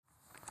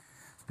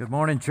Good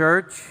morning,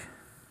 church.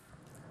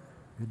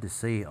 Good to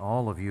see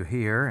all of you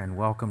here, and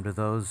welcome to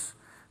those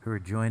who are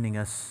joining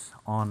us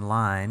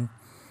online.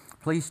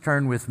 Please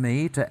turn with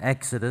me to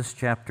Exodus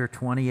chapter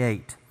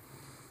 28.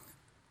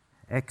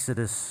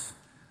 Exodus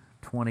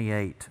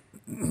 28.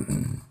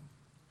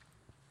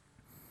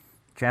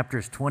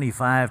 Chapters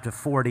 25 to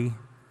 40,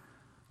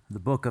 the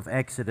book of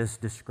Exodus,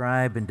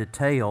 describe in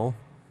detail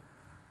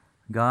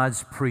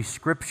God's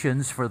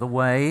prescriptions for the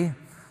way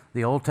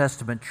the Old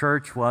Testament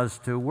church was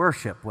to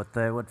worship,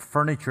 what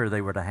furniture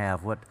they were to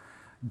have, what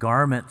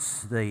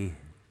garments the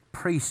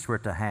priests were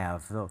to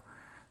have,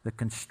 the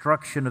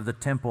construction of the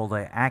temple,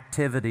 the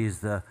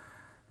activities,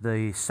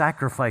 the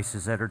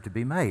sacrifices that are to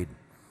be made.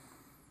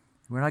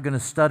 We're not going to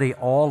study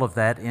all of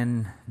that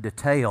in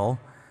detail,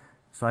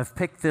 so I've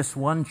picked this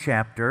one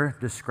chapter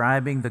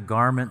describing the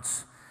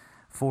garments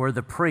for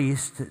the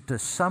priest to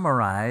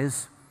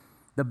summarize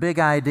the big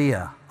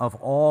idea of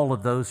all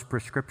of those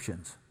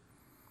prescriptions.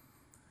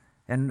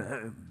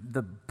 And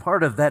the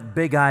part of that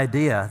big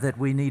idea that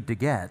we need to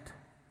get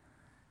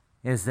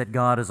is that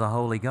God is a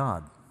holy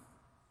God.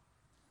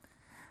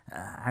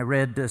 I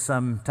read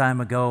some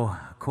time ago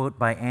a quote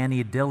by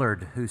Annie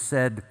Dillard, who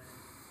said,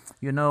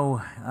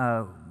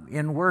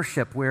 in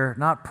worship we're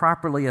not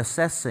properly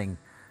assessing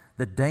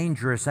the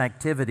dangerous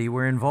activity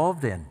we're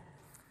involved in.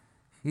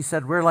 He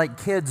said, we're like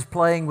kids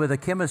playing with a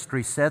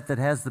chemistry set that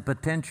has the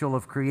potential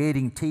of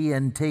creating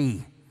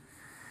TNT.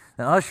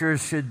 The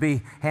ushers should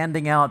be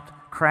handing out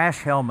crash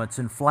helmets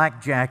and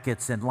flak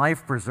jackets and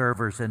life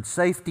preservers and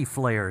safety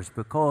flares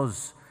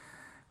because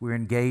we're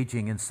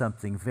engaging in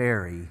something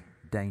very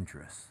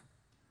dangerous.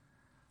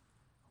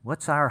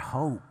 What's our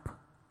hope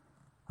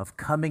of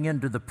coming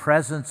into the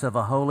presence of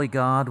a holy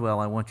God? Well,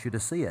 I want you to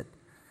see it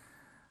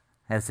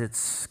as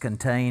it's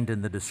contained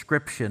in the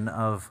description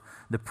of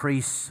the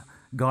priest's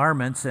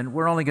garments. And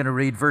we're only going to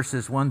read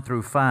verses 1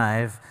 through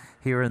 5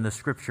 here in the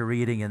scripture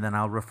reading, and then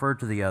I'll refer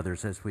to the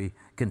others as we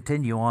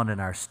continue on in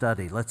our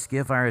study. Let's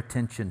give our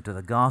attention to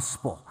the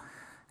gospel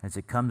as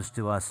it comes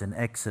to us in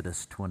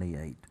Exodus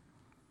 28.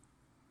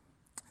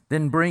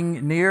 Then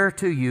bring near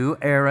to you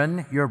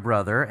Aaron, your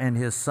brother, and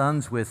his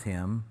sons with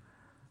him,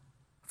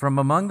 from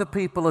among the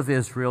people of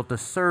Israel to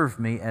serve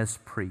me as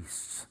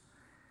priests.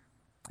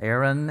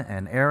 Aaron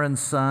and Aaron's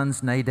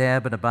sons,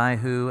 Nadab and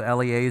Abihu,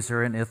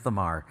 Eleazar and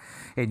Ithamar.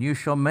 And you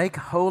shall make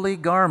holy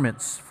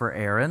garments for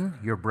Aaron,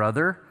 your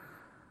brother,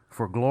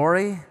 for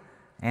glory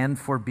and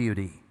for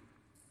beauty.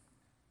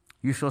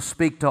 You shall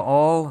speak to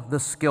all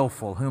the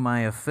skillful, whom I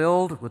have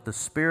filled with the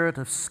spirit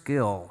of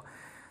skill,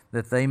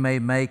 that they may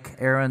make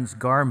Aaron's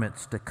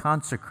garments to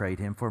consecrate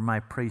him for my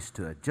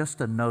priesthood.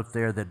 Just a note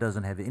there that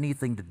doesn't have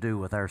anything to do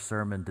with our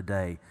sermon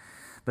today.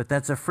 But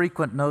that's a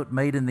frequent note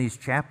made in these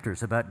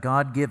chapters about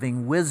God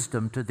giving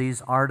wisdom to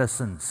these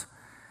artisans.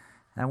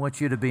 I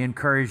want you to be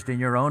encouraged in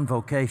your own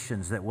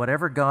vocations that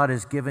whatever God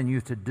has given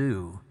you to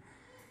do,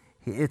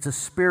 it's a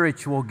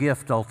spiritual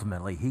gift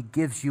ultimately. He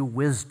gives you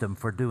wisdom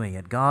for doing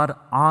it. God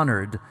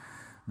honored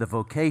the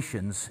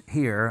vocations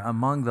here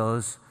among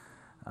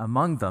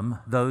them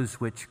those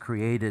which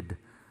created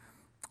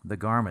the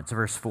garments.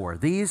 Verse 4,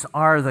 these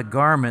are the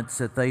garments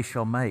that they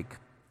shall make: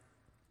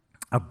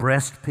 a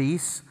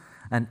breastpiece,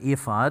 an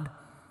ephod,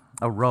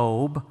 a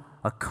robe,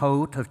 a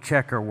coat of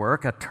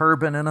checkerwork, a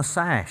turban, and a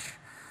sash.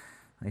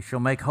 They shall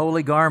make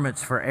holy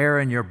garments for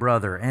Aaron your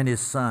brother and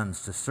his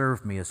sons to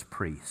serve me as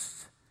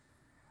priests.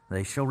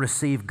 They shall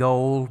receive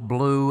gold,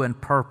 blue, and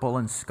purple,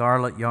 and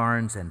scarlet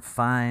yarns, and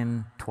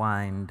fine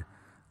twined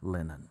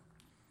linen.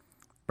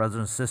 Brothers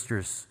and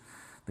sisters,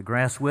 the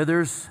grass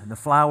withers and the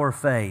flower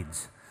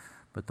fades,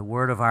 but the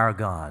word of our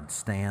God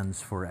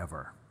stands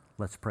forever.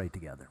 Let's pray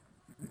together.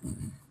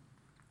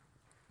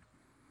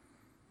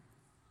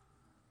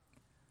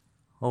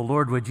 Oh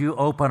Lord, would you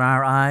open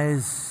our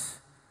eyes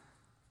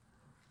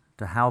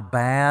to how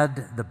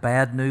bad the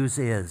bad news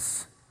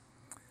is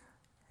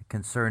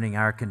concerning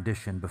our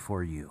condition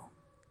before you,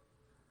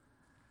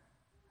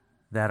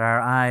 that our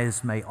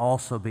eyes may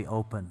also be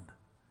opened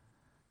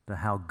to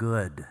how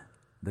good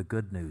the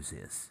good news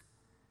is.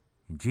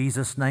 In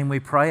Jesus' name we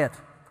pray it.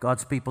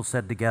 God's people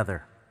said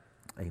together,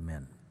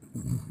 amen.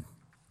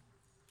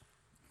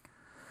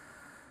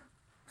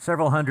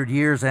 Several hundred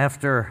years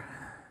after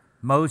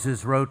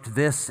Moses wrote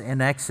this in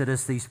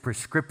Exodus, these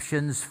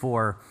prescriptions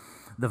for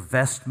the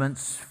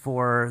vestments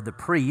for the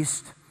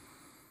priest,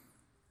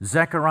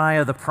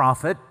 Zechariah the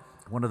prophet,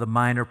 one of the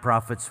minor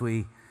prophets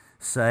we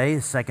say,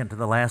 second to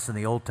the last in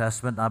the Old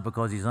Testament, not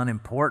because he's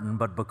unimportant,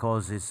 but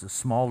because it's a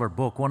smaller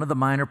book. One of the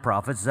minor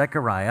prophets,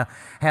 Zechariah,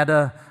 had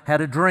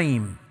a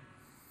dream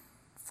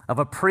of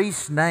a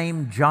priest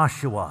named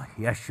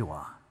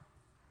Yeshua,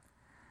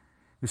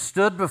 who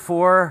stood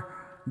before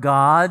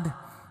God,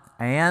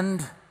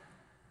 and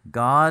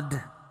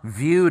God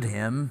viewed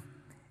him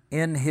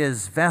in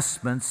his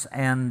vestments,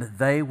 and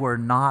they were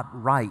not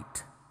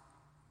right.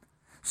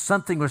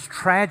 Something was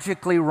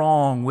tragically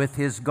wrong with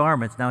his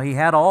garments. Now, he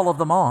had all of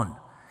them on.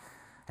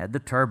 Had the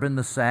turban,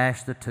 the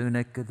sash, the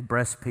tunic, the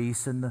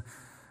breastpiece,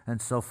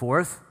 and so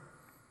forth.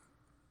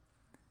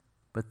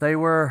 But they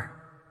were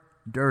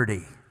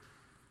dirty.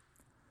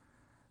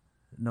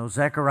 No,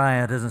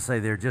 Zechariah doesn't say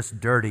they're just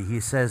dirty.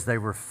 He says they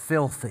were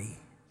filthy.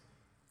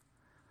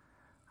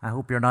 I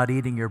hope you're not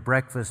eating your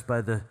breakfast by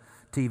the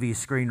TV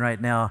screen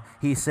right now.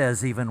 He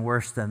says even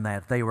worse than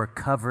that. They were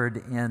covered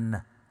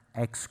in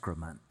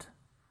excrement.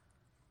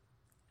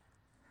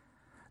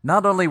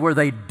 Not only were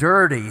they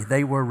dirty,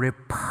 they were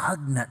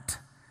repugnant.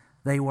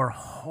 They were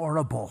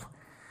horrible.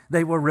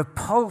 They were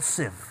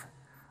repulsive.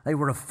 They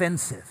were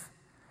offensive.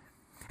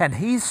 And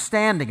he's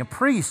standing, a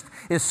priest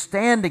is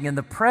standing in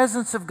the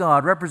presence of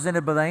God,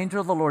 represented by the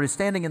angel of the Lord. He's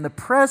standing in the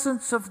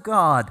presence of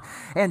God,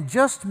 and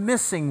just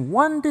missing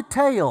one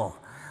detail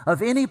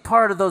of any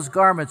part of those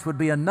garments would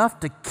be enough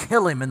to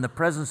kill him in the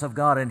presence of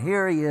God. And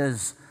here he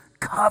is,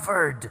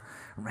 covered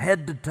from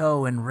head to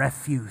toe in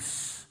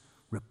refuse,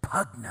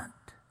 repugnant.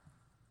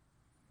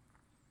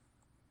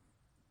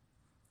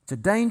 It's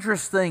a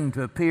dangerous thing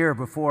to appear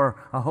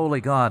before a holy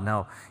God.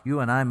 Now, you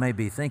and I may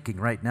be thinking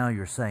right now,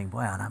 you're saying,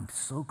 wow, I'm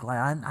so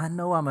glad. I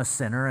know I'm a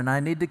sinner and I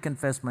need to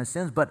confess my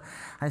sins, but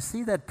I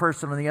see that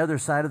person on the other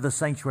side of the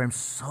sanctuary. I'm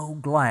so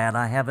glad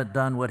I haven't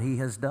done what he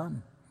has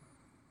done.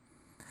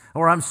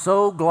 Or I'm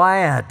so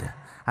glad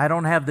I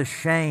don't have the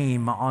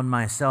shame on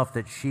myself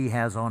that she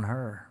has on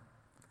her.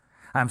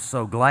 I'm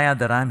so glad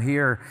that I'm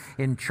here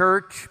in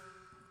church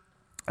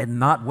and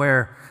not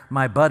where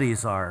my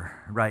buddies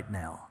are right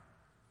now.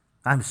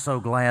 I'm so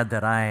glad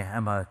that I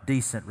am a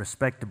decent,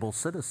 respectable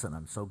citizen.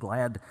 I'm so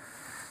glad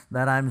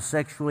that I'm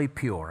sexually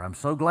pure. I'm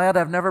so glad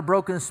I've never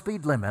broken the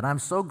speed limit. I'm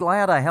so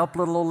glad I help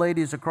little old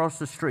ladies across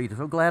the street. I'm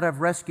so glad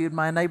I've rescued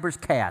my neighbor's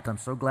cat. I'm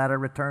so glad I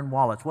returned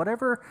wallets.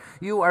 Whatever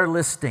you are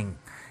listing,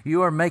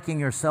 you are making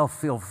yourself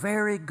feel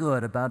very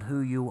good about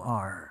who you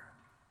are.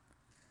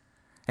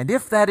 And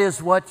if that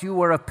is what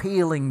you are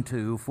appealing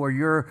to for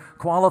your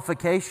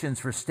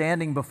qualifications for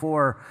standing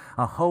before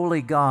a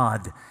holy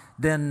God,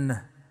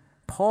 then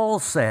Paul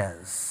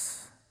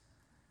says,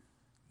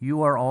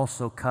 you are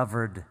also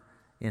covered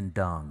in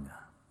dung.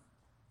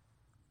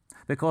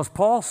 Because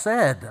Paul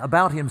said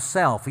about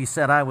himself, he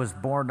said, I was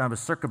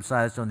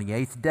circumcised on the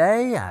 8th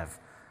day.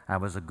 I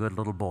was a good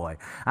little boy.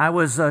 I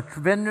was a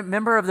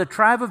member of the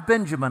tribe of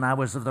Benjamin. I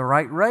was of the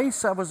right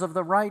race. I was of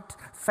the right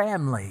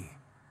family.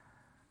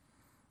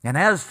 And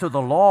as to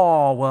the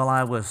law, well,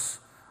 I was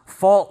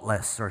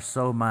faultless, or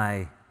so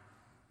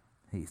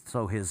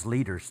his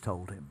leaders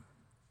told him.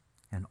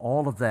 And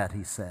all of that,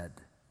 he said,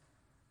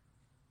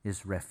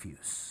 is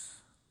refuse.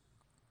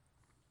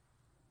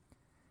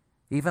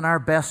 Even our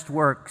best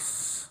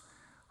works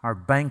are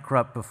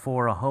bankrupt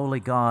before a holy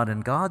God.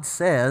 And God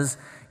says,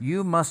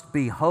 you must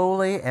be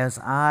holy as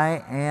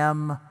I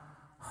am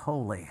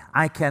holy.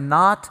 I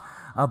cannot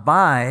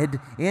abide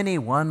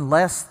anyone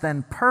less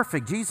than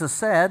perfect. Jesus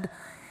said,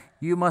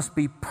 you must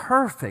be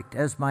perfect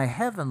as my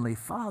heavenly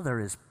Father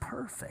is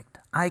perfect.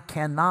 I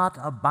cannot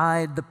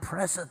abide the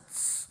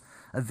presence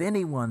of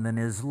anyone that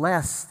is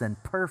less than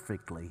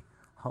perfectly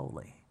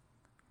holy.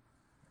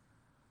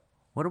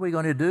 What are we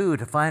going to do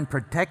to find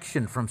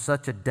protection from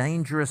such a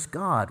dangerous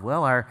God?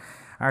 Well,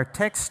 our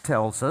text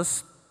tells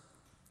us,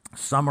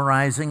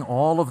 summarizing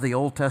all of the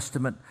Old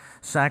Testament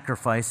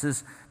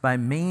sacrifices by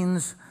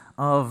means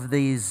of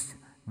these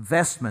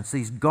vestments,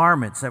 these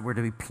garments that were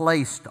to be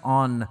placed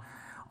on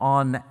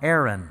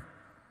Aaron.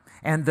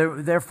 And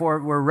therefore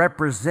were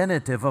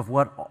representative of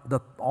what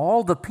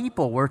all the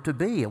people were to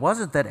be. It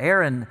wasn't that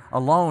Aaron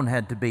alone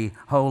had to be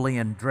holy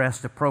and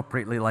dressed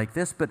appropriately like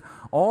this, but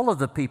all of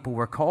the people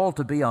were called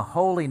to be a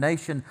holy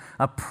nation,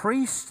 a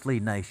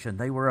priestly nation.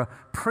 They were a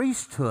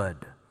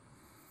priesthood.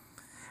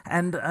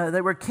 And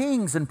they were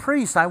kings and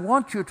priests. I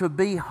want you to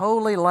be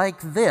holy like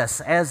this,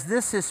 as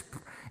this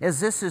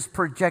is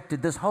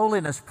projected, this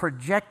holiness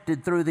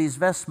projected through these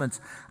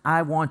vestments.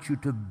 I want you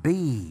to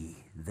be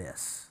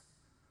this.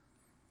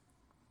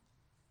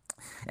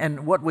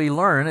 And what we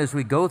learn as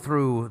we go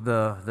through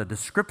the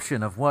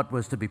description of what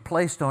was to be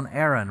placed on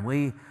Aaron,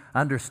 we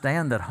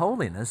understand that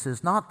holiness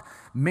is not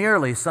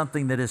merely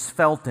something that is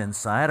felt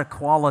inside, a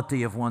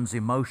quality of one's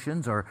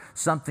emotions or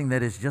something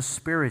that is just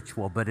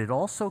spiritual, but it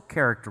also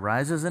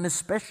characterizes, and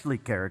especially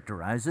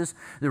characterizes,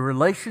 the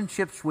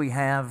relationships we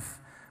have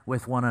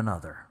with one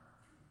another.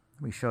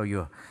 Let me show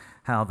you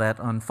how that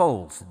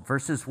unfolds. In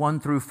verses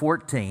 1 through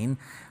 14,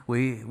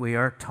 we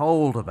are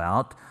told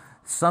about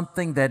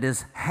something that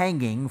is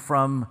hanging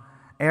from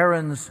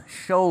Aaron's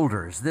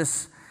shoulders,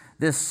 this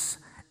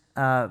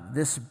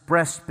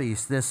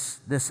breastpiece,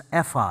 this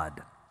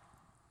ephod.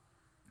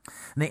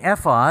 And the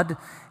ephod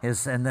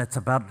is, and that's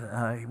about,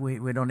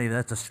 we don't even,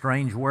 that's a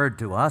strange word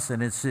to us,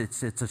 and it's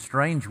a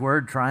strange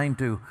word trying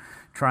to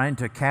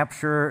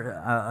capture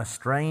a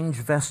strange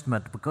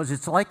vestment, because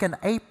it's like an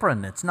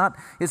apron. It's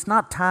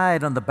not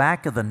tied on the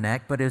back of the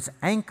neck, but it's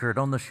anchored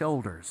on the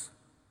shoulders.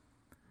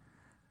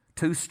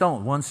 2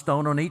 stones, 1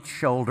 stone on each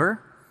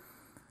shoulder,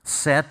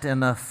 set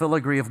in a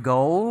filigree of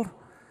gold,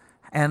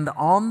 and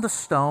on the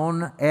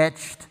stone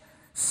etched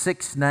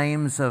 6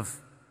 names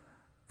of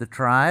the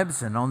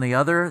tribes, and on the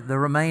other the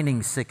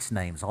remaining 6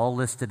 names, all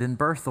listed in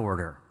birth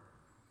order.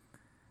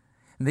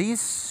 These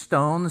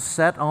stones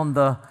set on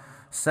the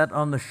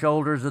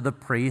shoulders of the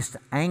priest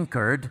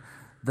anchored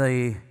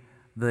the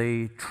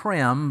the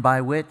trim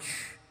by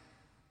which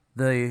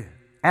the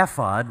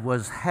ephod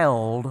was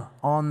held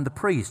on the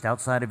priest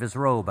outside of his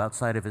robe,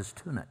 outside of his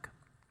tunic.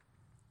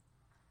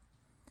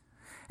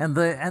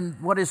 And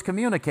what is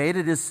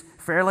communicated is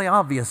fairly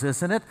obvious,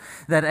 isn't it?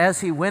 That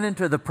as he went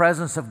into the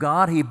presence of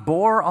God, he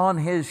bore on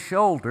his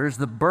shoulders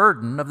the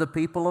burden of the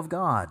people of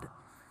God.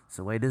 It's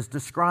the way it is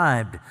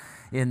described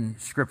in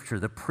Scripture,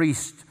 the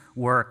priest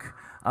work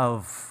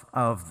of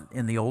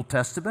in the Old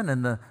Testament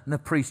and the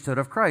priesthood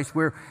of Christ,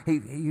 where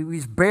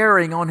he's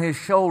bearing on his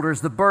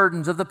shoulders the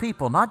burdens of the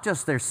people, not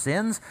just their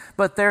sins,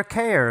 but their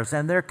cares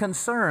and their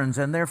concerns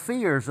and their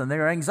fears and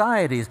their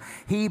anxieties.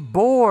 He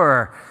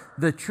bore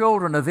the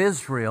children of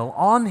Israel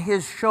on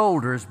his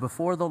shoulders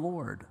before the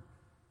Lord.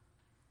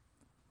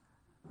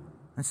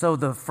 And so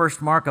the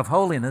first mark of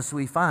holiness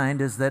we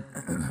find is that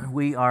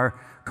we are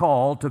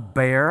called to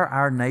bear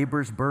our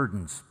neighbor's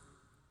burdens.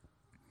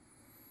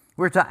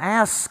 We're to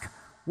ask,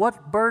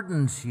 what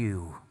burdens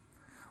you?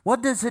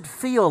 What does it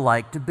feel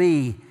like to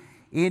be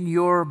in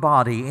your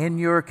body, in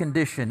your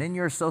condition, in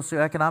your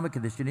socioeconomic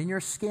condition, in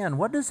your skin?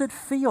 What does it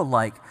feel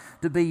like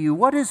to be you?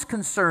 What is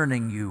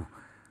concerning you?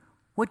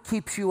 What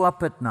keeps you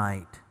up at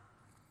night?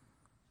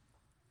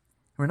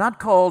 We're not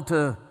called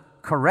to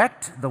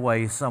correct the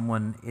way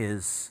someone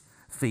is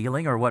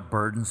feeling or what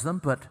burdens them,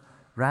 but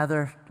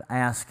rather to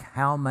ask,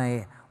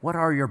 what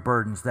are your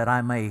burdens, that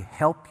I may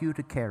help you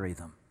to carry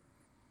them?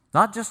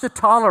 Not just to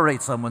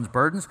tolerate someone's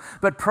burdens,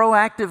 but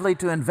proactively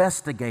to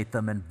investigate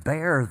them and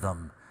bear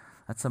them.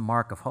 That's a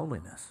mark of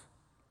holiness.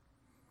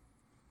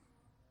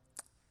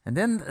 And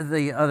then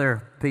the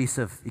other piece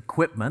of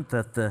equipment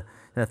that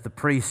the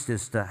priest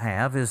is to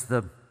have is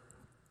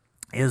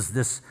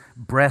this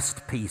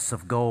breastpiece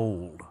of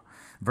gold,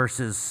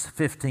 verses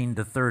 15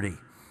 to 30.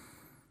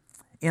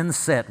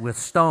 Inset with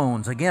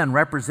stones, again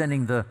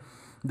representing the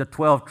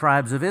 12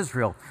 tribes of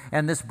Israel.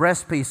 And this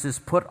breastpiece is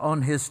put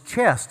on his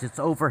chest. It's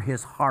over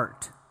his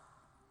heart.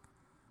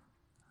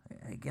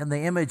 Again, the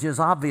image is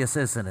obvious,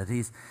 isn't it?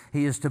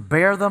 He is to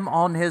bear them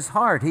on his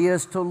heart. He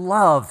is to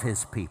love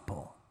his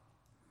people.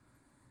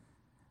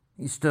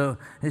 He's to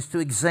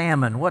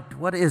examine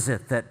what is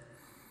it that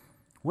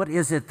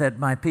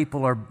my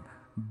people are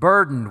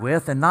burdened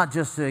with, and not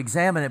just to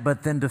examine it,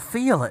 but then to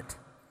feel it.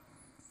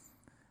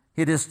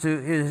 It is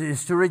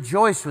to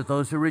rejoice with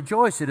those who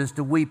rejoice. It is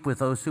to weep with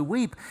those who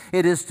weep.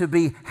 It is to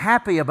be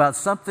happy about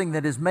something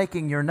that is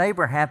making your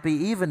neighbor happy,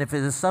 even if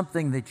it is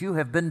something that you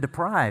have been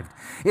deprived.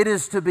 It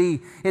is to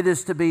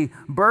be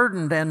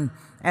burdened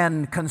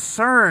and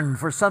concerned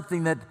for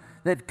something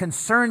that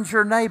concerns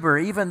your neighbor,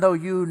 even though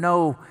you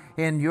know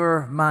in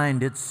your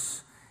mind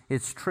it's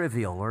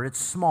trivial or it's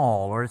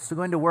small or it's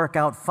going to work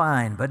out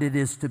fine. But it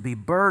is to be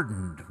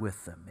burdened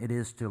with them. It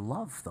is to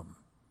love them.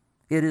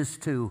 It is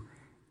to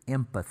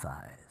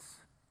empathize.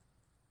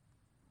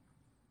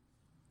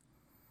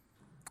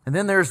 And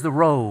then there's the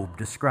robe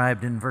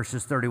described in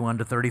verses 31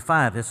 to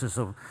 35. This is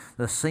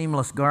the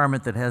seamless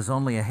garment that has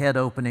only a head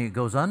opening. It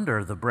goes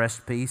under the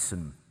breastpiece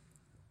and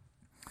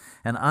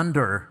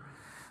under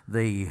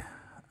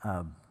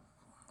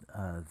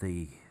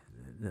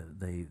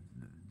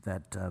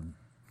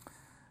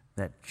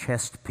that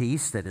chest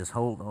piece that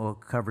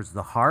covers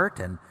the heart.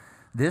 And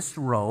this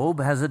robe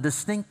has a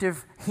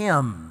distinctive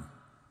hem.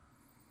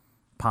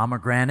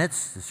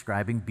 Pomegranates,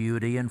 describing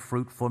beauty and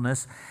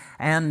fruitfulness,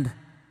 and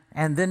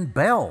then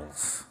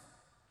bells,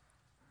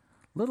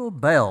 little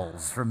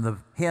bells from the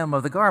hem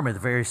of the garment. The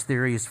various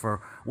theories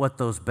for what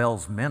those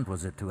bells meant.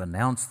 Was it to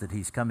announce that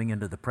he's coming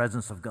into the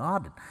presence of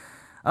God?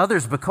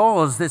 Others,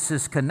 because this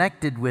is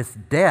connected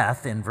with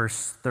death in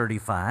verse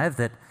 35,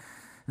 that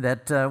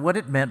what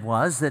it meant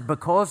was that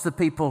because the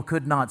people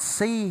could not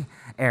see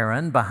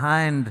Aaron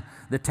behind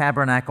the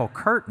tabernacle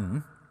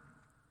curtain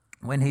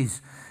when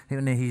he's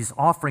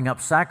offering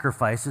up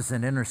sacrifices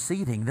and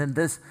interceding,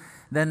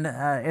 then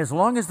as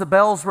long as the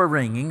bells were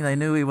ringing, they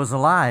knew he was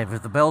alive.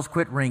 If the bells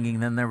quit ringing,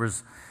 then there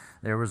was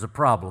a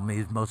problem.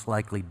 He's most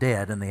likely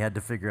dead, and they had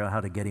to figure out how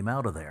to get him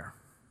out of there.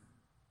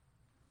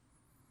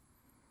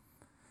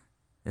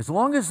 As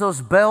long as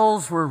those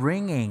bells were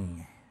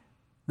ringing,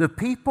 the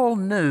people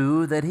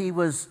knew that he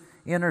was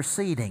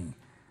interceding.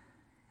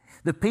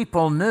 The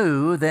people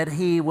knew that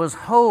he was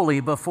holy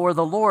before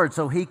the Lord,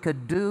 so he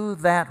could do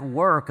that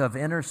work of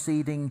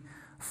interceding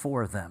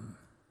for them.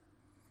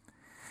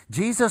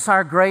 Jesus,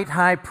 our great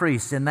high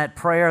priest, in that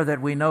prayer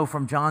that we know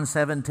from John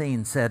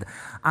 17, said,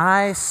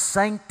 "I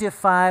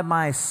sanctify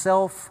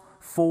myself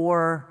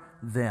for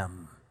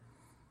them."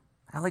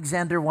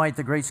 Alexander White,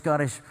 the great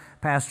Scottish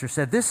pastor,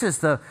 said, this is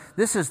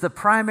the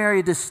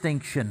primary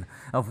distinction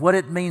of what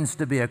it means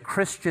to be a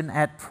Christian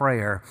at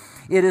prayer.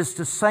 It is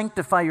to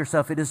sanctify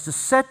yourself. It is to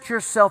set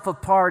yourself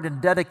apart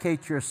and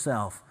dedicate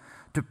yourself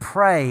to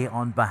pray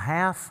on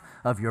behalf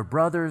of your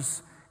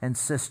brothers and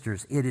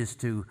sisters. It is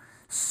to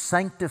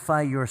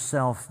sanctify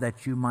yourself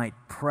that you might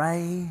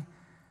pray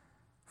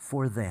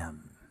for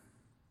them.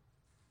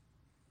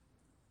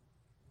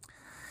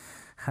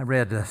 I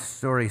read a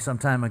story some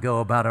time ago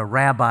about a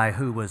rabbi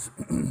who was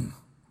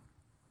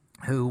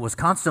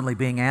constantly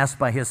being asked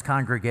by his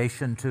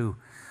congregation to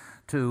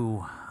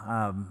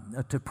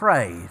to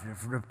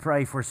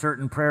pray for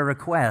certain prayer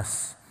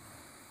requests.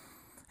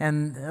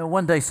 And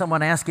one day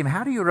someone asked him,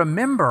 "How do you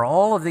remember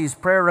all of these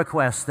prayer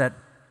requests that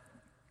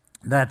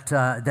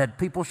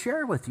people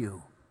share with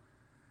you?"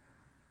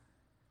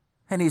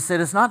 And he said,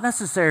 "It's not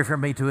necessary for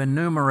me to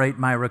enumerate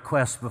my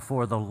requests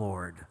before the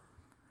Lord.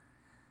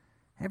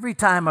 Every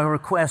time a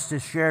request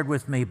is shared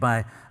with me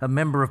by a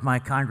member of my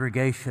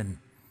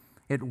congregation,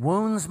 it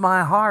wounds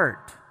my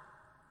heart.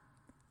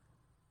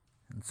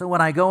 And so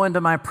when I go into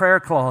my prayer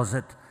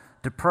closet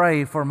to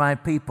pray for my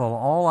people,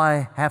 all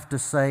I have to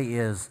say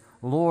is,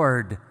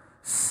 'Lord,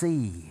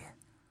 see.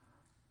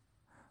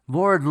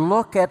 Lord,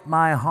 look at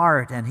my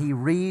heart.' And He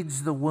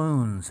reads the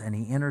wounds and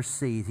He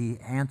intercedes. He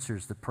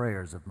answers the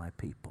prayers of my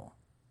people."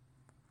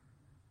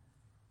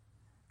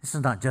 This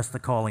is not just the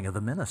calling of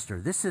the minister.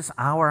 This is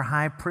our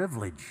high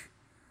privilege,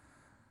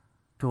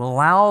 to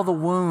allow the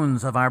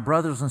wounds of our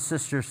brothers and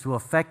sisters to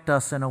affect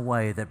us in a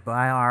way that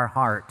by our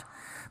heart,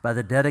 by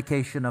the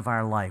dedication of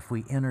our life,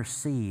 we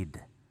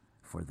intercede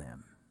for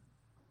them.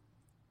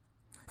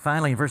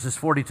 Finally, in verses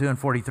 42 and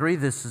 43,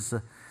 this is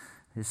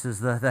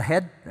the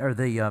head, or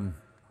the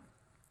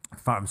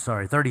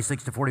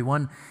 36 to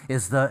 41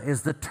 is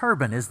the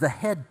turban, is the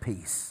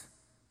headpiece.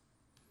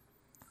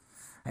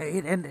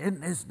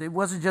 It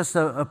wasn't just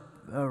a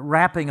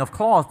wrapping of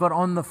cloth, but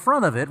on the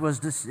front of it was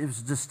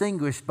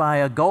distinguished by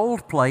a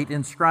gold plate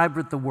inscribed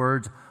with the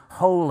words,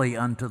 "Holy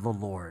unto the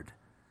Lord."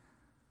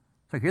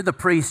 So here the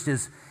priest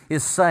is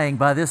saying,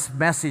 by this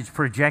message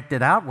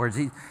projected outwards,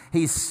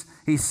 he's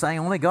saying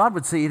only God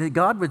would see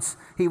it.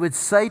 He would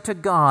say to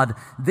God,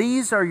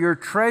 "These are your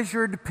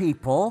treasured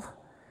people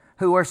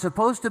who are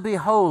supposed to be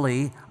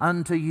holy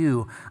unto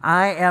you.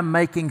 I am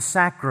making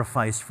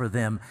sacrifice for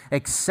them.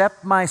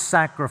 Accept my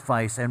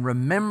sacrifice and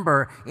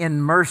remember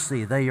in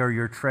mercy they are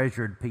your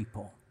treasured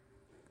people."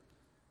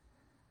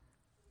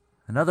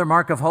 Another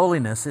mark of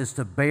holiness is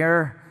to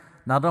bear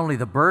not only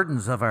the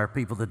burdens of our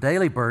people, the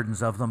daily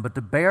burdens of them, but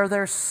to bear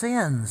their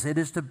sins. It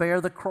is to bear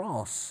the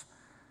cross.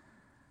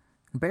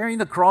 Bearing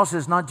the cross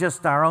is not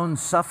just our own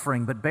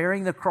suffering, but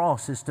bearing the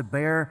cross is to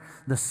bear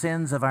the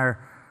sins of our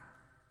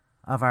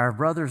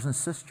brothers and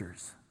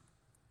sisters,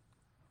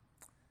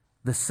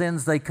 the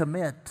sins they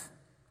commit,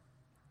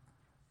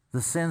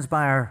 the sins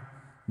by our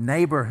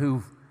neighbor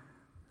who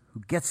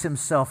gets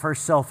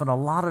herself in a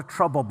lot of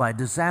trouble by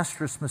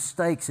disastrous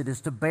mistakes. It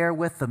is to bear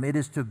with them. It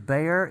is to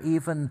bear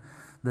even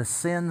the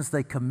sins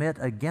they commit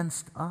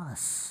against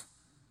us.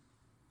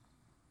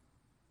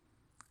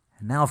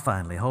 And now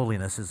finally,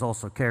 holiness is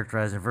also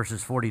characterized in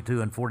verses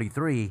 42 and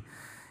 43.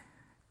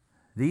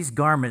 These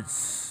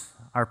garments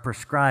are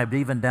prescribed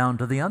even down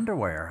to the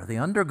underwear. The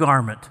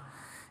undergarment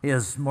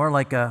is more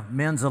like a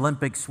men's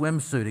Olympic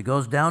swimsuit. It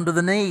goes down to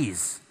the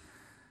knees,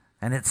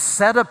 and it's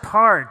set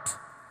apart.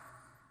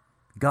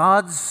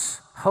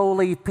 God's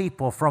holy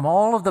people from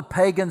all of the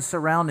pagans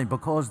surrounding,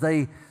 because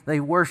they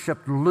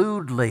worshiped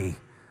lewdly,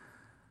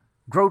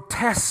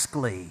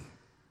 grotesquely,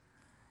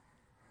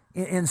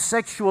 in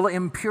sexual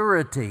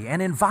impurity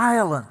and in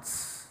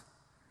violence.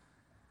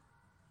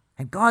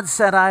 And God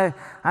said,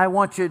 I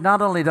want you,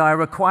 not only do I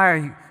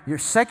require your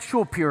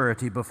sexual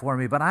purity before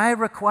me, but I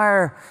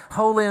require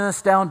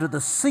holiness down to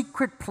the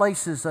secret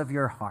places of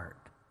your heart.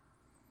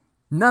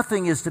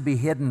 Nothing is to be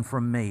hidden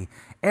from me.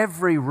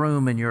 Every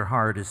room in your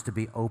heart is to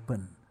be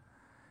open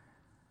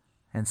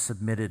and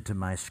submitted to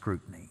my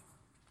scrutiny.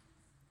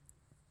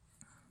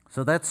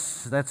 So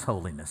that's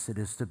holiness. It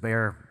is to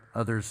bear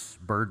others'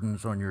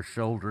 burdens on your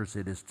shoulders.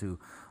 It is to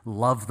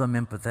love them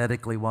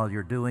empathetically while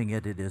you're doing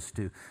it. It is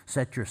to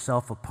set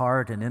yourself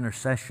apart in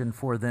intercession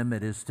for them.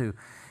 It is to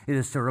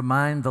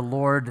remind the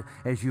Lord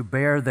as you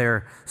bear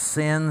their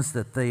sins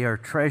that they are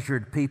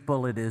treasured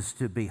people. It is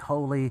to be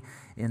holy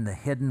in the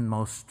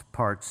hiddenmost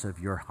parts of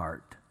your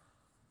heart.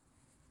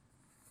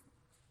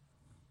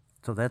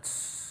 So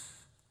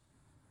that's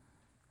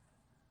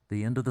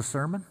the end of the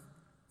sermon.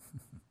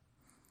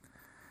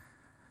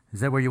 Is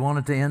that where you want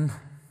it to end?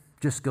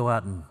 Just go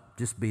out and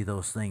just be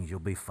those things. You'll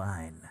be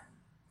fine.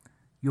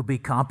 You'll be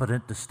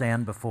competent to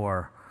stand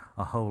before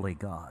a holy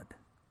God.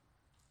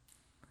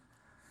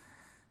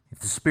 If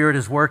the Spirit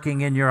is working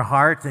in your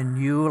heart, then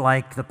you,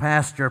 like the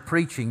pastor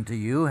preaching to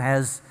you,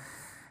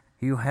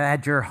 you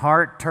had your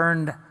heart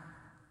turned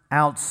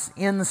out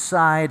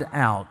inside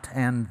out,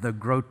 and the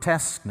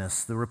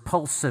grotesqueness, the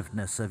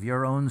repulsiveness of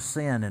your own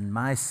sin and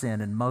my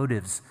sin and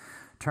motives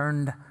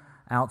turned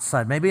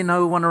outside. Maybe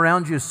no one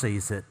around you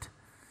sees it,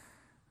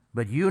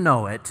 but you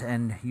know it,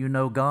 and you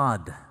know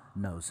God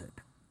knows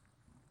it.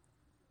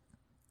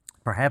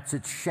 Perhaps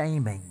it's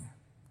shaming.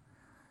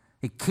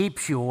 It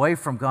keeps you away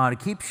from God. It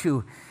keeps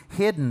you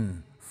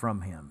hidden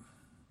from Him.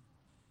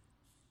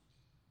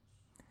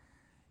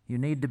 You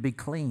need to be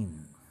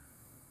clean.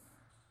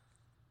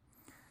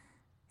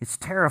 It's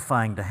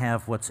terrifying to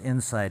have what's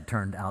inside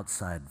turned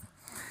outside.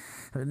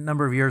 A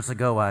number of years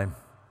ago,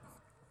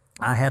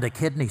 I had a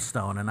kidney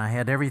stone, and I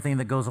had everything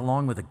that goes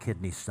along with a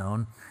kidney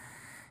stone.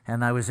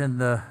 And I was in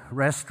the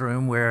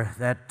restroom where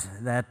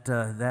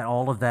that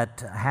all of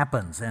that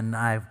happens, and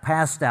I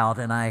passed out,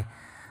 and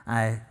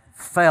I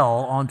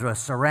fell onto a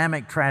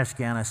ceramic trash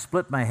can. I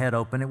split my head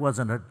open. It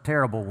wasn't a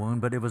terrible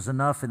wound, but it was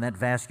enough in that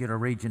vascular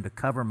region to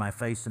cover my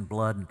face in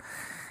blood.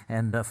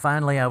 And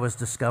finally I was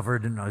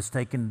discovered and I was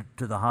taken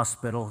to the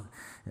hospital.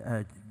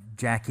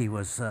 Jackie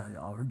was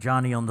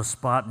Johnny on the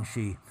spot,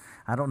 and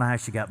I don't know how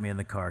she got me in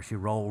the car. She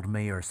rolled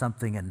me or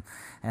something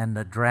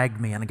and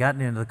dragged me, and I got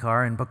into the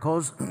car. And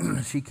because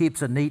she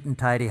keeps a neat and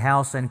tidy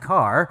house and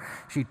car,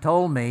 she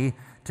told me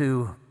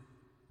to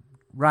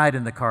ride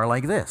in the car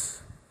like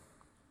this.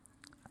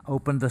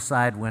 Opened the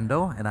side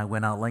window, and I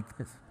went out like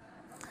this.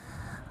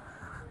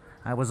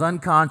 I was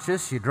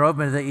unconscious. She drove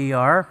me to the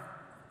ER,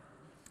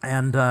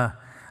 and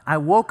I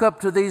woke up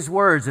to these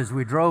words as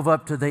we drove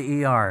up to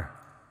the ER.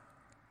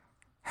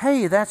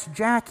 "Hey, that's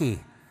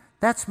Jackie.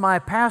 That's my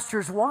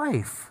pastor's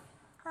wife."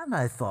 And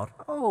I thought,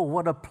 oh,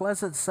 what a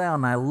pleasant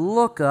sound. I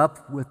look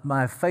up with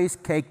my face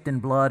caked in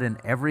blood and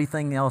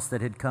everything else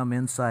that had come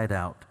inside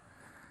out.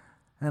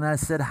 And I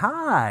said,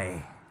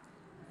 "Hi."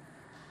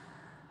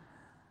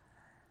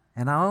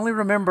 And I only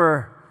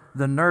remember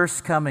the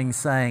nurse coming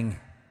saying,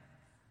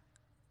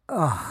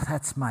 "Oh,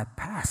 that's my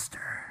pastor."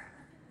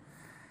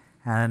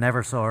 And I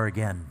never saw her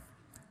again.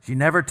 She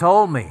never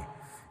told me,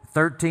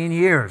 13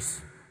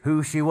 years,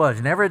 who she was.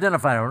 She never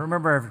identified her. I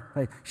remember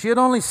her. She had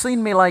only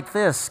seen me like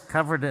this,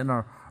 covered in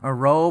a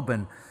robe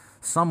and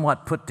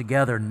somewhat put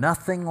together.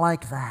 Nothing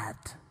like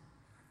that.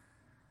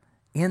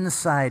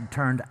 Inside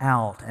turned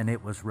out, and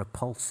it was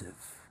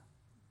repulsive.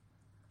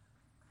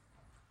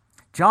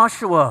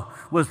 Joshua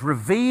was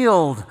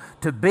revealed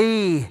to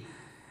be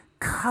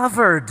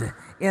covered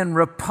in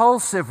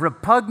repulsive,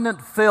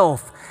 repugnant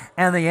filth.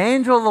 And the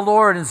angel of the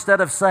Lord,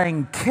 instead of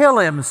saying, "Kill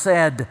him,"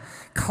 said,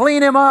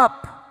 "Clean him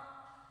up.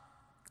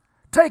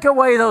 Take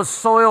away those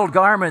soiled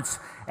garments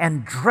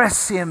and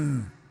dress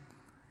him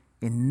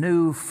in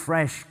new,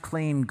 fresh,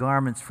 clean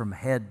garments from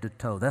head to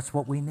toe." That's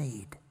what we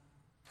need.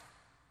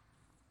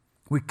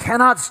 We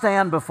cannot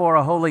stand before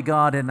a holy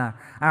God in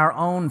our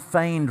own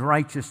feigned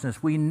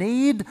righteousness. We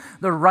need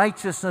the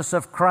righteousness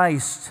of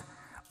Christ,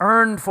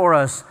 earned for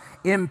us,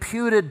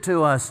 imputed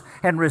to us,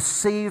 and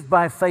received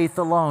by faith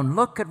alone.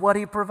 Look at what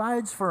He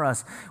provides for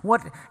us.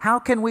 How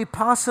can we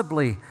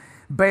possibly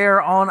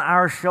bear on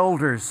our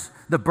shoulders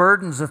the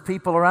burdens of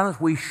people around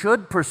us? We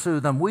should pursue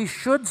them. We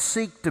should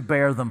seek to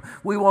bear them.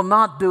 We will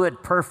not do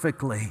it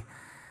perfectly.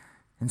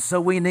 And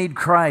so we need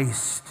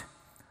Christ,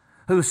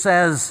 who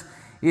says,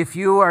 "If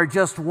you are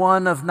just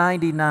one of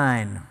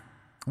 99,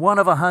 one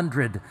of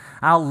 100,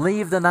 I'll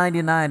leave the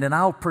 99 and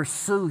I'll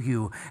pursue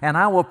you, and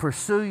I will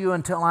pursue you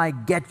until I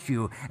get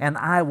you, and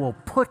I will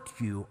put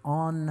you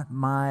on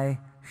my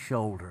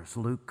shoulders."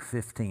 Luke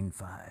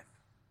 15:5.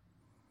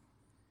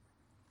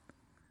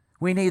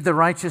 We need the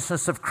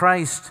righteousness of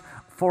Christ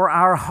for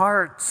our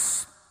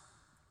hearts.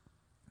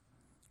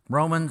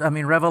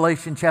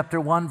 Revelation chapter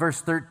 1,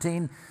 verse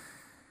 13.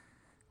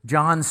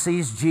 John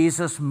sees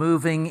Jesus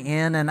moving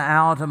in and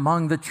out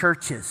among the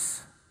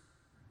churches,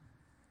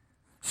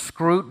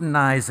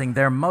 scrutinizing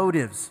their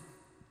motives.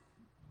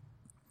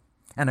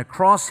 And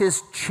across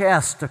his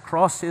chest,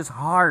 across his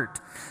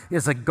heart,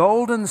 is a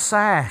golden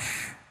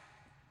sash,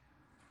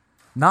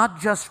 not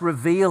just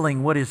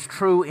revealing what is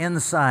true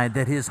inside,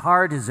 that his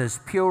heart is as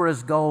pure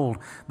as gold,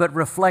 but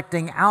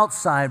reflecting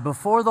outside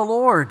before the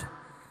Lord.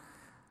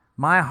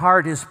 My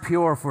heart is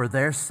pure for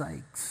their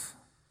sakes.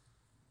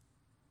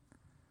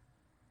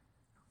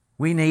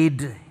 We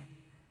need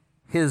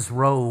his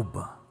robe.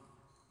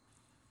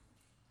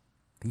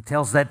 He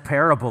tells that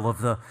parable of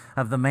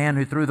the man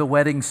who threw the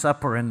wedding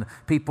supper, and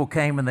people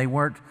came and they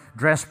weren't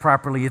dressed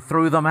properly. He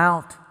threw them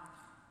out.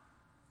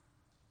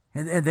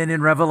 And then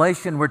in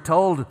Revelation, we're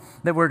told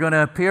that we're going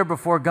to appear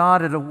before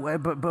God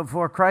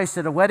before Christ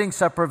at a wedding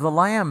supper of the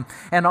Lamb,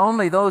 and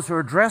only those who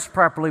are dressed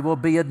properly will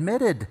be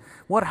admitted.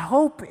 What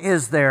hope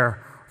is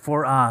there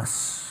for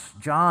us?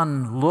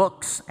 John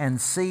looks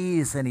and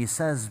sees, and he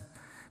says,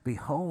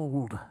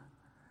 "Behold,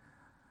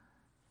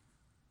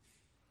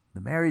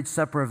 the marriage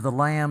supper of the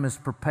Lamb is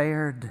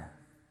prepared.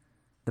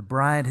 The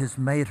bride has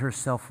made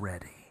herself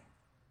ready."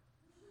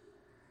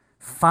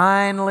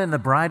 Fine linen, the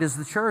bride is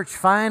the church.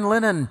 Fine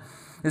linen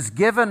is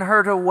given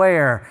her to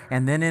wear.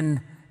 And then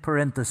in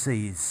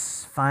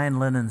parentheses, fine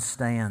linen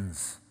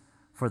stands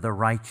for the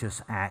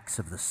righteous acts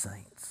of the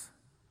saints.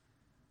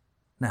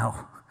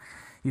 Now,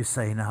 you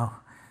say, no.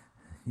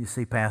 You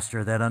see,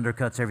 Pastor, that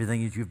undercuts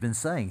everything that you've been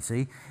saying.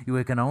 See,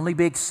 you can only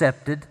be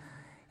accepted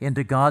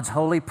into God's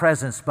holy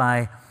presence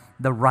by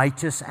the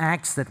righteous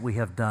acts that we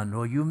have done.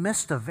 Well, you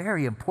missed a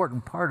very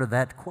important part of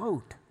that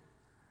quote.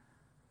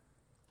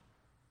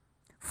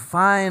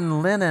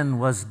 Fine linen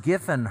was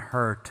given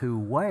her to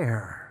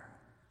wear.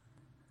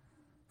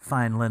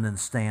 Fine linen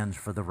stands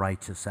for the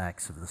righteous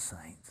acts of the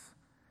saints.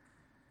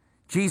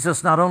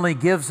 Jesus not only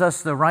gives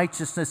us the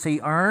righteousness He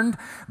earned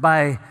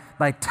by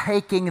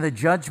taking the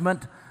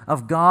judgment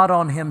of God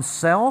on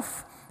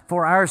Himself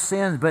for our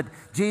sins, but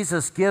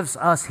Jesus gives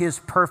us His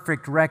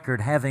perfect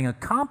record, having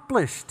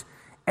accomplished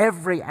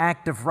every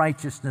act of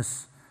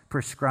righteousness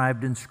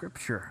prescribed in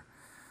Scripture.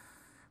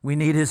 We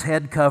need His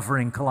head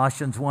covering.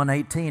 Colossians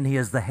 1:18, He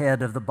is the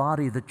head of the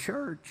body, the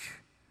church.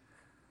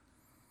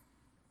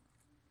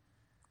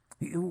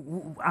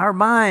 Our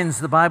minds,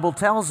 the Bible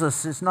tells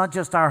us, it's not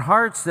just our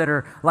hearts that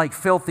are like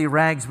filthy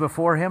rags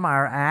before Him,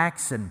 our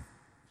acts, and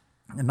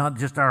not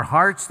just our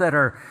hearts that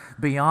are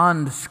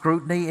beyond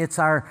scrutiny. It's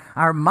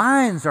our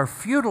minds are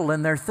futile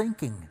in their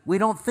thinking. We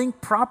don't think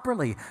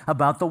properly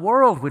about the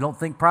world. We don't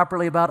think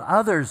properly about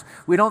others.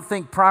 We don't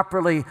think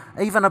properly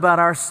even about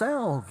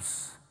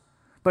ourselves.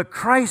 But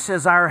Christ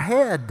is our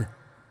head.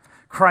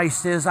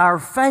 Christ is our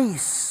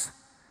face.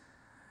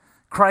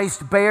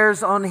 Christ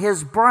bears on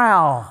His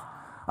brow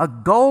a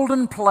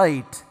golden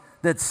plate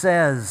that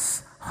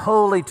says,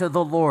 "Holy to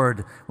the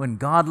Lord." When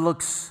God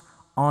looks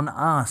on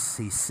us,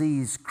 He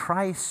sees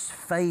Christ's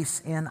face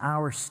in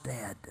our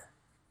stead.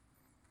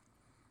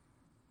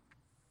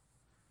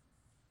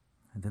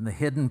 And in the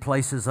hidden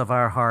places of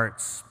our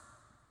hearts,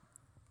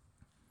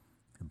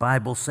 the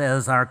Bible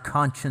says our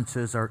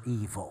consciences are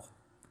evil.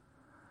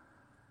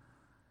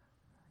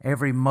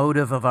 Every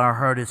motive of our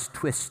heart is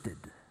twisted.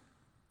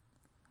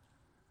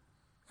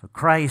 So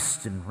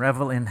Christ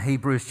in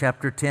Hebrews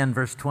chapter 10,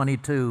 verse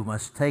 22,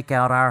 must take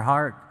out our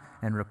heart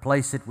and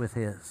replace it with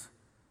His.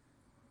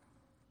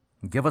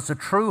 And give us a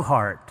true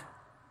heart,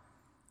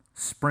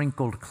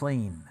 sprinkled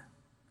clean,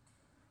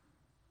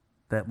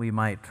 that we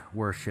might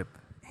worship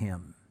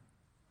Him.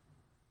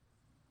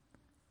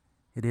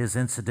 It is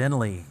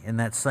incidentally in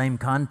that same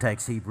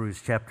context,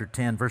 Hebrews chapter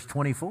 10, verse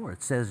 24,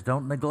 it says,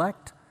 "Don't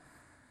neglect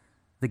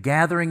the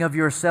gathering of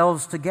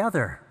yourselves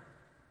together,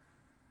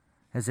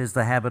 as is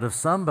the habit of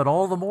some, but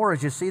all the more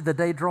as you see the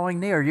day drawing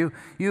near."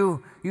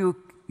 You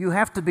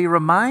have to be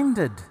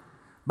reminded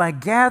by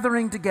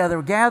gathering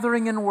together,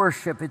 gathering in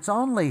worship. It's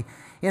only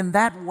in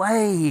that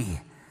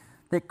way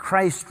that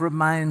Christ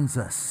reminds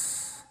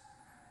us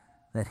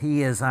that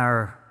He is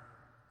our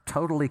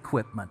total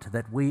equipment,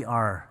 that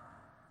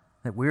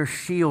we're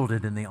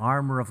shielded in the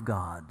armor of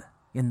God.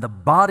 In the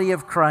body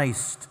of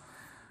Christ,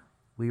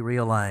 we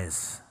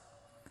realize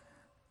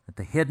that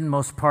the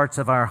hiddenmost parts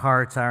of our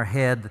hearts, our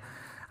head,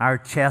 our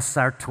chests,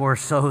 our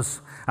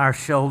torsos, our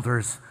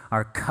shoulders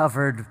are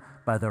covered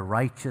by the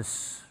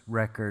righteous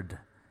record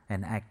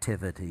and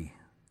activity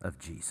of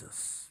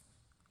Jesus.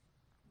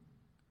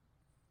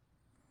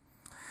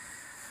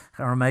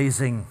 Our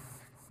amazing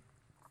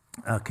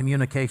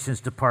communications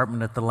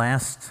department at the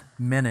last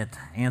minute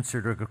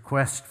answered a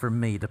request from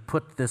me to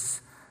put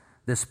this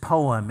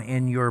poem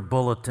in your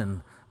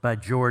bulletin by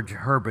George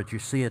Herbert. You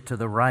see it to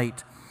the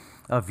right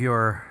of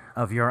your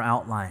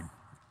outline.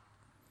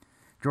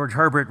 George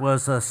Herbert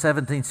was a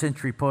 17th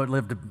century poet,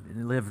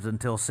 lived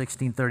until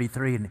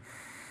 1633, and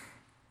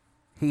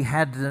he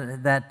had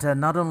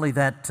not only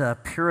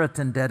that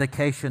Puritan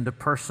dedication to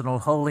personal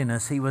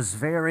holiness, he was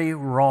very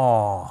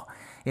raw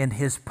in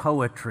his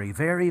poetry,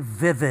 very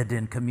vivid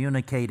in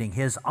communicating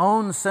his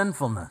own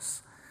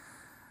sinfulness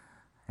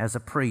as a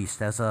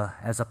priest, as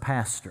a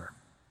pastor.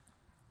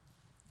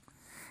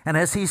 And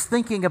as he's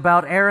thinking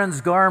about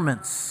Aaron's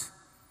garments,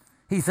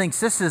 he thinks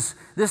this is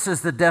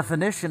the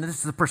definition, this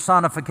is the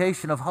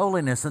personification of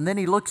holiness. And then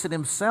he looks at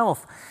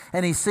himself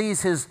and he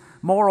sees his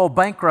moral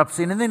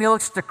bankruptcy. And then he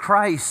looks to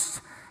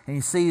Christ and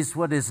he sees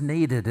what is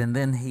needed. And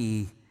then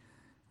he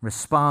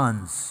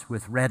responds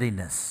with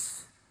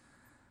readiness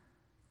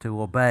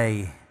to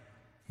obey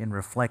in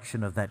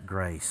reflection of that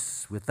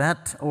grace. With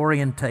that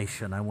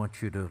orientation, I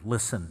want you to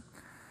listen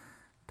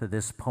to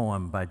this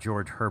poem by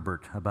George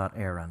Herbert about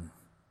Aaron.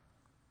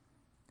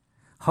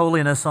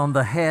 Holiness on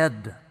the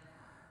head,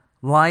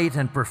 light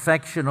and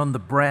perfection on the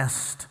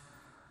breast,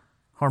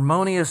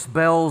 harmonious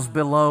bells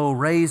below,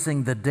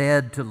 raising the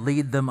dead to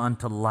lead them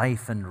unto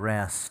life and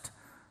rest.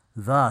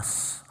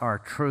 Thus are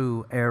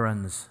true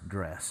Aarons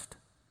dressed.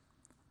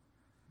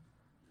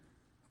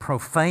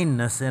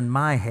 Profaneness in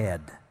my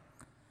head,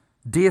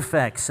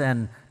 defects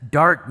and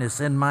darkness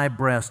in my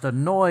breast, a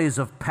noise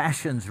of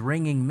passions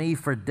ringing me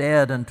for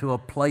dead unto a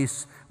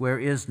place where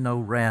is no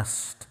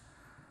rest.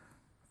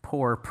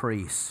 Poor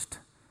priest,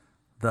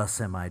 thus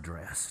am I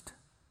dressed.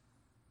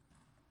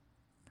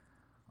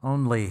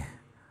 Only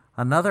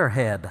another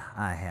head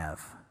I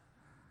have,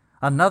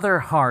 another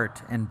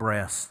heart and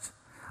breast,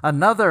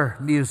 another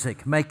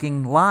music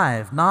making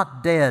live,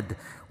 not dead,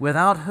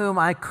 without whom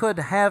I could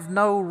have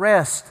no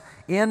rest.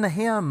 In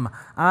Him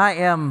I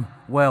am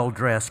well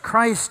dressed.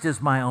 Christ is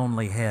my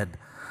only head,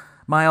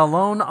 my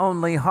alone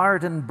only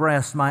heart and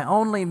breast, my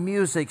only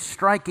music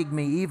striking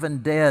me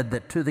even dead,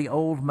 that to the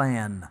old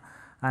man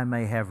I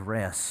may have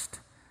rest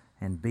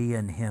and be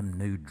in Him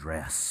new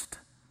dressed.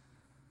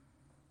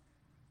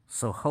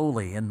 So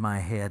holy in my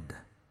head,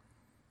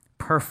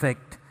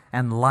 perfect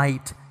and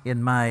light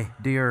in my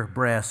dear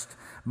breast,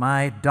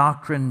 my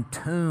doctrine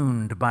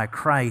tuned by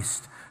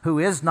Christ, who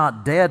is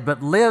not dead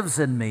but lives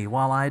in me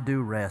while I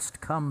do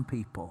rest. Come,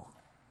 people,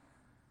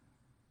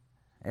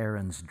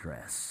 Aaron's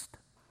dressed.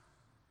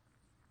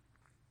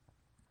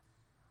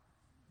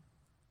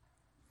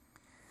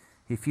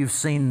 If you've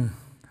seen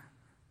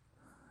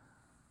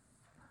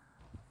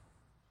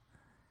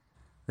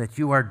that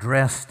you are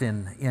dressed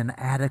in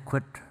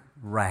inadequate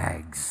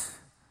rags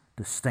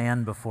to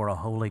stand before a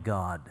holy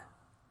God.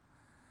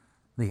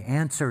 The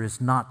answer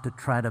is not to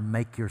try to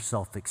make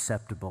yourself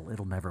acceptable.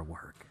 It'll never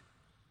work.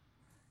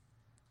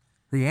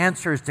 The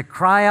answer is to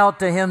cry out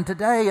to Him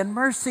today, and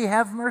mercy,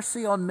 have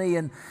mercy on me,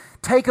 and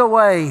take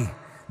away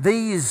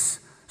these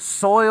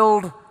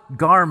soiled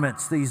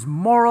garments, these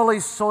morally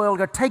soiled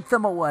garments. Take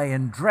them away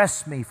and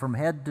dress me from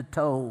head to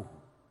toe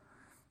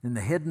in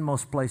the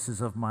hiddenmost places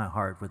of my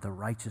heart with the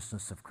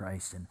righteousness of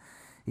Christ. And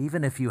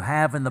even if you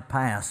have in the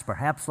past,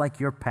 perhaps like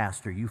your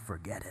pastor, you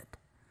forget it.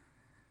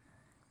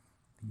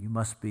 You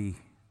must be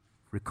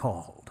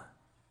recalled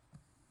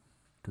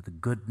to the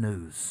good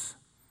news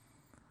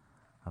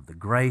of the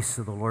grace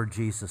of the Lord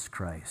Jesus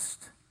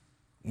Christ,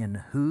 in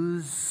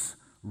whose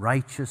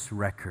righteous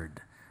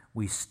record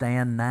we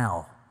stand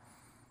now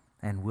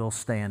and will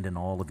stand in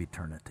all of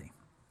eternity.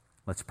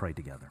 Let's pray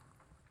together.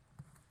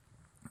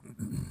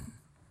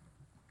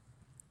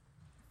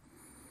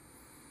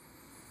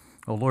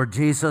 Oh Lord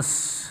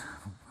Jesus,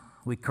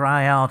 we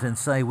cry out and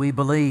say, we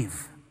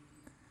believe.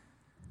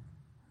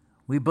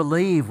 We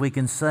believe. We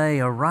can say,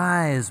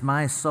 arise,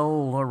 my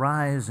soul,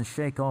 arise and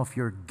shake off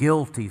your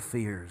guilty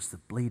fears. The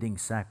bleeding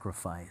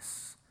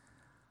sacrifice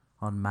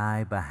on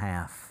my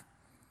behalf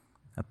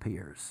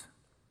appears.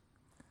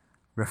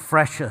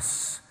 Refresh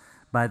us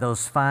by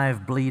those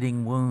 5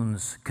 bleeding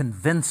wounds.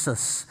 Convince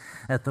us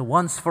that the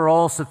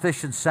once-for-all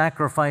sufficient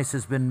sacrifice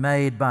has been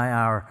made by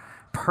our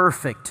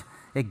perfect,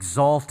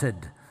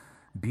 exalted,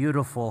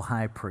 beautiful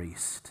high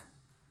priest.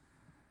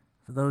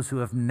 For those who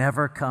have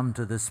never come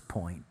to this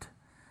point,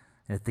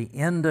 at the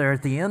end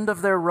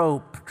of their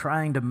rope,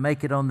 trying to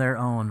make it on their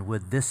own,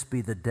 would this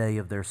be the day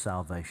of their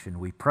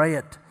salvation? We pray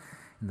it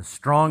in the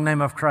strong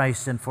name of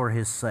Christ and for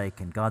His sake.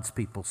 And God's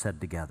people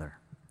said together,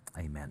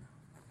 amen.